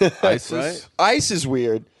 ISIS? Right? Ice is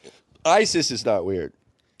weird. ISIS is not weird.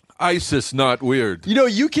 ISIS not weird. You know,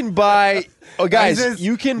 you can buy. Oh, guys, ISIS,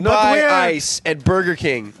 you can not buy weird. ice at Burger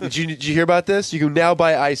King. Did you hear about this? You can now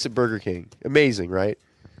buy ice at Burger King. Amazing, right?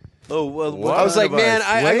 Oh well. what I was kind like, of man,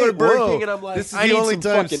 ice? I go to Wait, Burger whoa. King and I'm like, this is I the need only some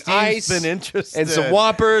time fucking Steve's ice been interested and some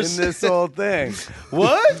Whoppers. in this whole thing.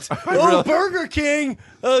 What? Oh, Burger King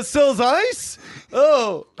sells ice.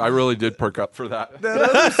 Oh, I really did perk up for that. that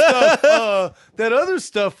other stuff. That other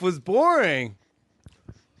stuff was boring.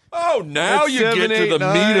 Oh, now That you get to the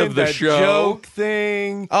 789, meat of the that show. Joke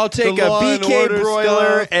thing. I'll take the a Law and BK Order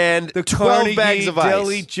broiler stuff, and the 12 Carnegie bags of ice.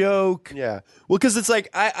 Deli joke. Yeah. Well, because it's like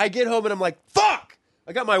I get home and I'm like, fuck!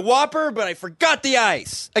 I got my Whopper, but I forgot the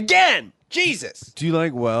ice again. Jesus, Do you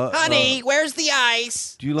like where's the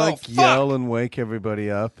ice? Do you like oh, fuck. yell and wake everybody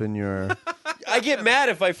up in your? I get mad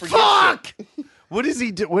if I forget. Fuck! What does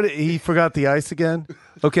he do? What he forgot the ice again?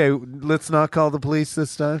 Okay, let's not call the police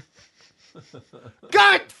this time.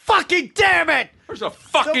 God fucking damn it! There's a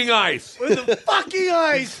fucking ice. Where's the fucking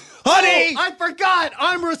ice? Honey! Oh, I forgot.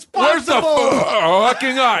 I'm Where's responsible. the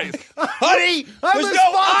fucking ice? Honey, I'm there's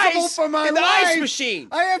no responsible ice for my in the life. ice machine.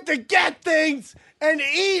 I have to get things and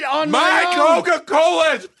eat on My own.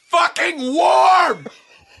 Coca-Cola is fucking warm.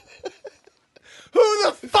 Who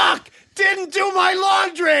the fuck didn't do my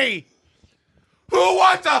laundry? Who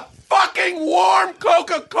wants a fucking warm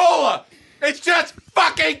Coca-Cola? It's just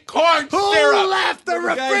fucking corn Who syrup. left the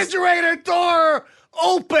refrigerator door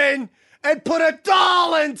open and put a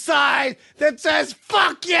doll inside that says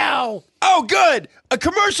 "fuck you"? Oh, good. A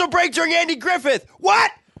commercial break during Andy Griffith.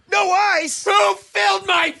 What? No ice. Who filled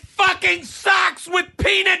my fucking socks with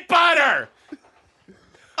peanut butter?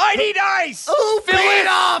 I need ice. Who Phyllis! beat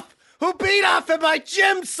off? Who beat off in my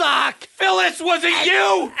gym sock Phyllis, was it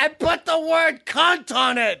you? and put the word "cunt"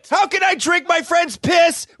 on it? How can I drink my friend's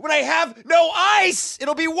piss when I have no ice?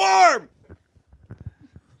 It'll be warm.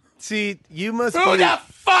 See, you must Who be. the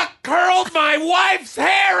fuck curled my wife's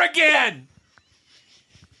hair again?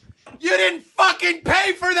 You didn't fucking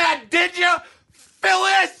pay for that, did you,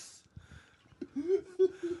 Phyllis?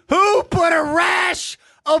 Who put a rash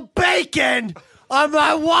of bacon on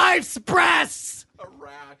my wife's breasts. A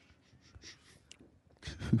rash.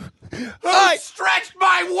 I- Stretched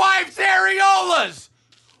my wife's areolas.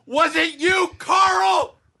 Was it you,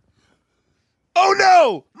 Carl? Oh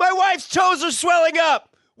no! My wife's toes are swelling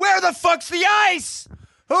up! Where the fuck's the ice?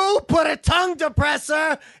 Who put a tongue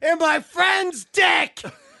depressor in my friend's dick?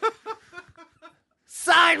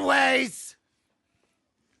 Sideways.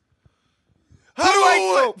 How do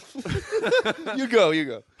I go? You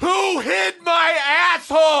go. Who hid my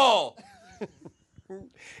asshole?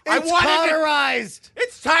 It's cauterized.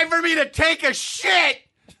 It's time for me to take a shit.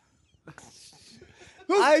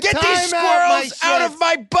 Get these squirrels out of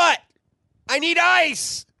my butt! I need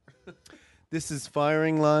ice! This is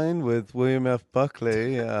Firing Line with William F.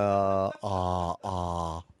 Buckley. Yes,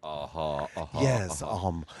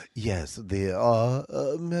 yes,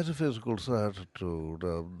 the metaphysical certitude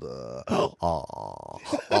of the.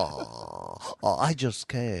 I just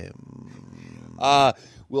came.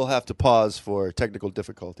 We'll have to pause for technical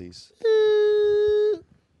difficulties.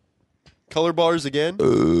 Color bars again?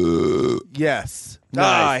 Yes,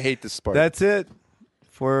 I hate this part. That's it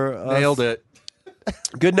for us. Nailed it.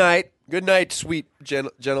 Good night. Good night, sweet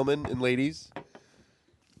gentlemen and ladies.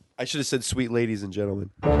 I should have said sweet ladies and gentlemen.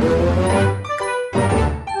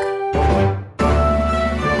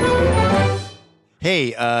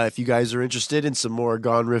 Hey, if you guys are interested in some more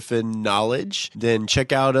Gone Riffin' knowledge, then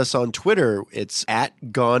check out us on Twitter. It's at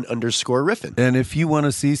Gone_Riffin. And if you want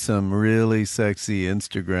to see some really sexy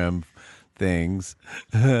Instagram things,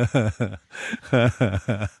 at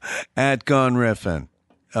Gone Riffin'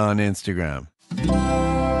 on Instagram.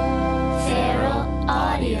 Feral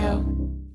Audio.